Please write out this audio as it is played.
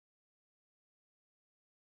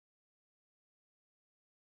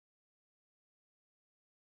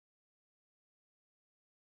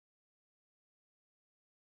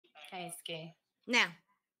Hey, Ski. Now,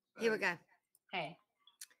 here we go. Hey,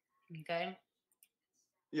 you good?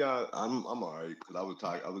 Yeah, I'm all right because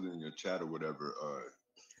I was in your chat or whatever.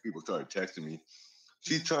 People started texting me.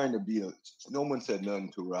 She's trying to be no one said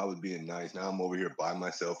nothing to her. I was being nice. Now I'm over here by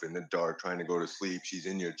myself in the dark trying to go to sleep. She's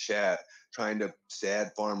in your chat trying to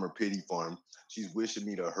sad farm or pity farm. She's wishing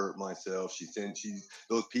me to hurt myself. She's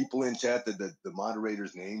those people in chat that the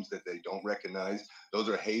moderators' names that they don't recognize. Those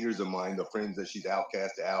are haters of mine, the friends that she's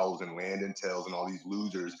outcast owls and Landon tells and all these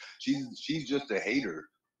losers. She's just a hater.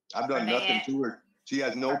 I've done nothing to her. She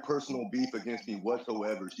has no personal beef against me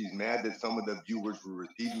whatsoever. She's mad that some of the viewers were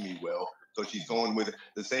receiving me well. So she's going with it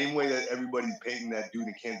the same way that everybody's painting that dude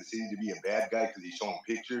in Kansas City to be a bad guy because he's showing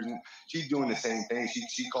pictures. And she's doing the same thing.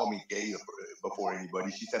 She called me gay before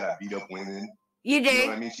anybody. She said I beat up women. You do. You know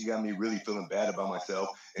what I mean? She got me really feeling bad about myself.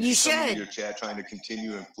 And You she's coming should. in your chat trying to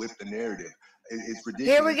continue and flip the narrative. It's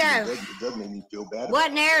ridiculous. Here we go. It does make me feel bad.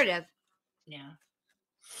 What narrative? Yeah.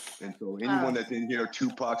 And so anyone that's in here,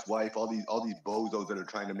 Tupac's wife, all these bozos that are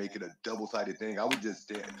trying to make it a double-sided thing, I would just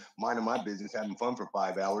stay minding my business, having fun for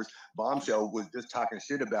 5 hours. Bombshell was just talking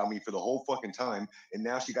shit about me for the whole fucking time, and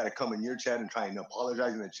now she got to come in your chat and try and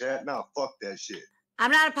apologize in the chat. Nah, fuck that shit.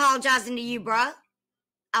 I'm not apologizing to you, bruh.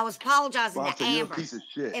 I was apologizing to Amber. You're a piece of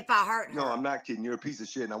shit. If I hurt her. No, I'm not kidding. You're a piece of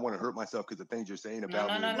shit, and I want to hurt myself because the things you're saying about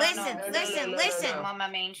me. Listen. I'm on my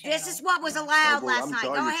main channel. This is what was allowed last night. I'm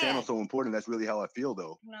sorry Go your ahead. channel's so important. That's really how I feel,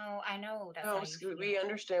 though. No, I know. That's no, we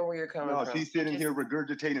understand where you're coming from. No, she's sitting here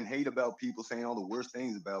regurgitating hate about people, saying all the worst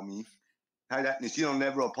things about me. And she don't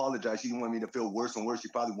never apologize. She want me to feel worse and worse. She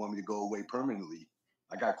probably want me to go away permanently.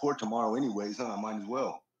 I got court tomorrow anyways, so I might as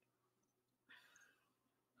well.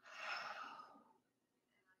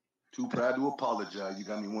 Too proud to apologize. You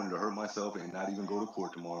got me wanting to hurt myself and not even go to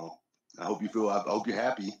court tomorrow. I hope you're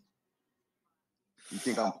happy. You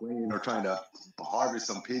think I'm playing or trying to harvest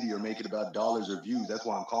some pity or make it about dollars or views. That's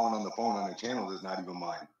why I'm calling on the phone on a channel that's not even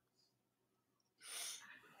mine.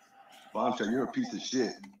 Bombshell, you're a piece of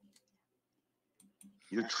shit.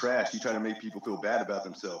 You're trash. You try to make people feel bad about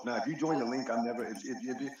themselves. Now, if you join the link, I'm never.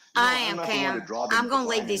 I am, Cam. I'm going to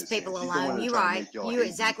leave these people alone. You're right. You're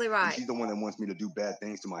exactly right. She's the one that wants me to do bad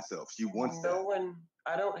things to myself. She wants that. No one.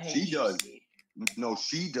 I don't hate. She does. No,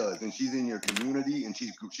 she does, and she's in your community, and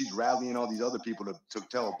she's rallying all these other people to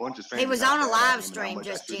tell a bunch of strangers. He was on a live stream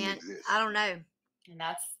just, Jen. I don't know. And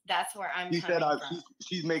that's where I'm. She said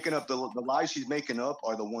she's making up the lies she's making up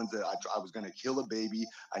are the ones that I was going to kill a baby.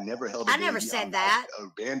 I never held. I never said that. I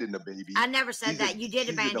abandoned a baby. I never said that. You did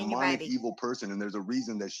abandon your baby. She's a evil person, and there's a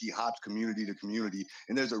reason that she hops community to community,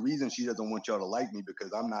 and there's a reason she doesn't want y'all to like me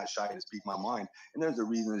because I'm not shy to speak my mind, and there's a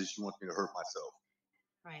reason that she wants me to hurt myself.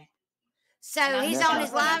 Right. So he's on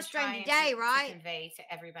his live stream today, right? Convey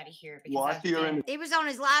to everybody here because he was on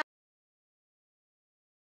his live.